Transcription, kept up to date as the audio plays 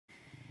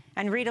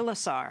And Rita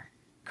Lasar,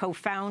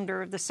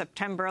 co-founder of the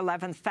September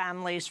 11th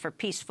Families for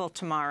Peaceful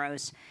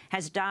Tomorrows,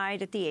 has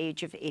died at the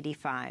age of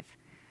 85.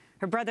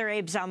 Her brother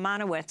Abe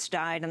Zelmanowitz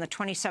died on the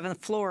 27th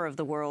floor of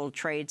the World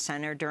Trade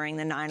Center during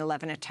the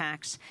 9/11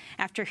 attacks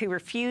after he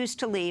refused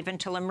to leave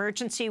until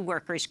emergency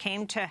workers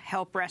came to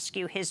help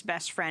rescue his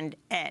best friend,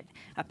 Ed,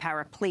 a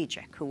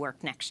paraplegic who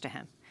worked next to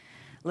him.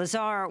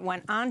 Lasar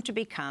went on to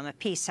become a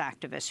peace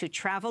activist who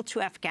traveled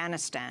to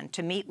Afghanistan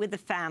to meet with the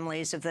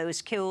families of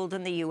those killed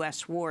in the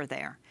U.S. war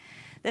there.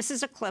 This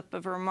is a clip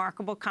of a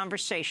remarkable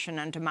conversation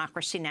on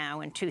Democracy Now!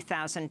 In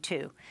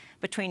 2002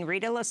 between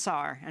Rita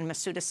Lasar and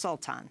Masuda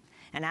Sultan,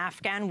 an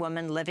Afghan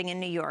woman living in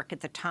New York at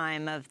the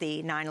time of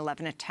the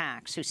 9/11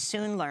 attacks, who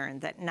soon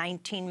learned that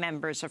 19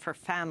 members of her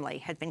family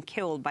had been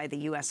killed by the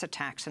U.S.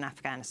 attacks in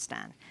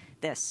Afghanistan.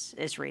 This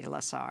is Rita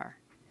Lasar.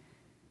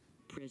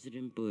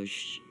 President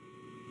Bush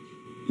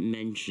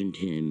mentioned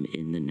him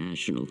in the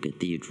National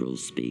Cathedral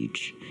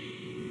speech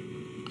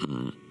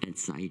and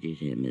cited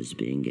him as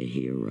being a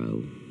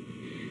hero.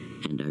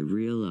 And I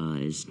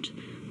realized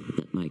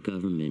that my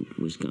government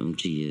was going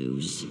to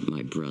use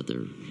my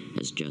brother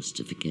as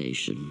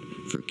justification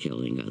for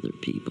killing other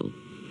people.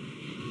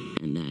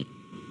 And that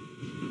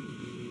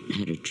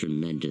had a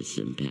tremendous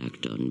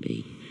impact on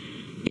me.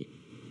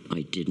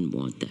 I didn't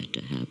want that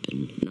to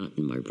happen, not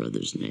in my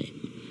brother's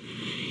name.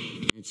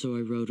 And so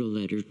I wrote a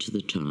letter to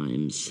the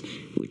Times,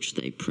 which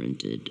they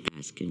printed,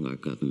 asking our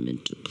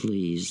government to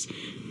please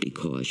be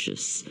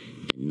cautious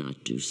and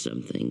not do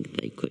something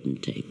they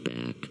couldn't take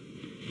back.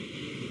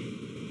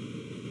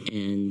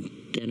 And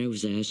then I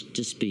was asked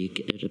to speak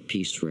at a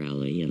peace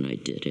rally, and I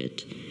did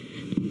it.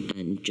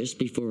 And just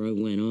before I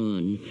went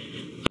on,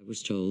 I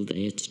was told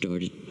they had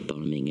started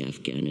bombing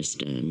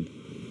Afghanistan.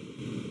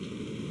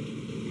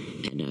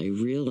 And I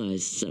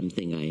realized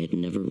something I had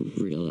never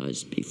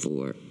realized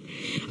before.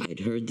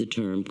 I'd heard the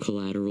term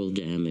collateral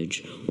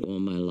damage all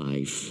my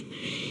life.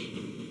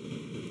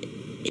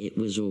 It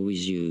was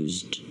always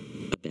used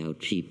about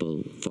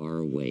people far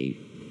away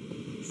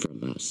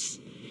from us.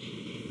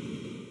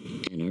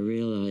 And I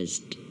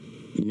realized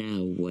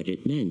now what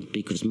it meant,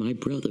 because my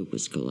brother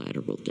was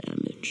collateral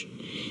damage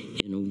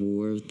in a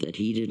war that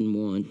he didn't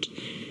want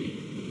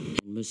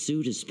and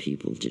Masuda's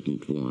people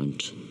didn't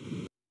want.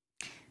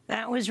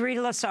 That was Rita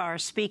Lasar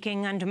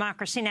speaking on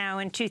Democracy Now!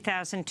 In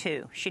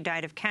 2002. She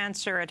died of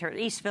cancer at her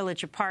East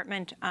Village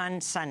apartment on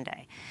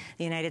Sunday.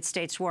 The United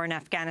States war in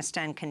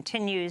Afghanistan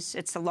continues.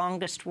 It's the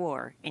longest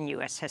war in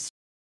U.S. history.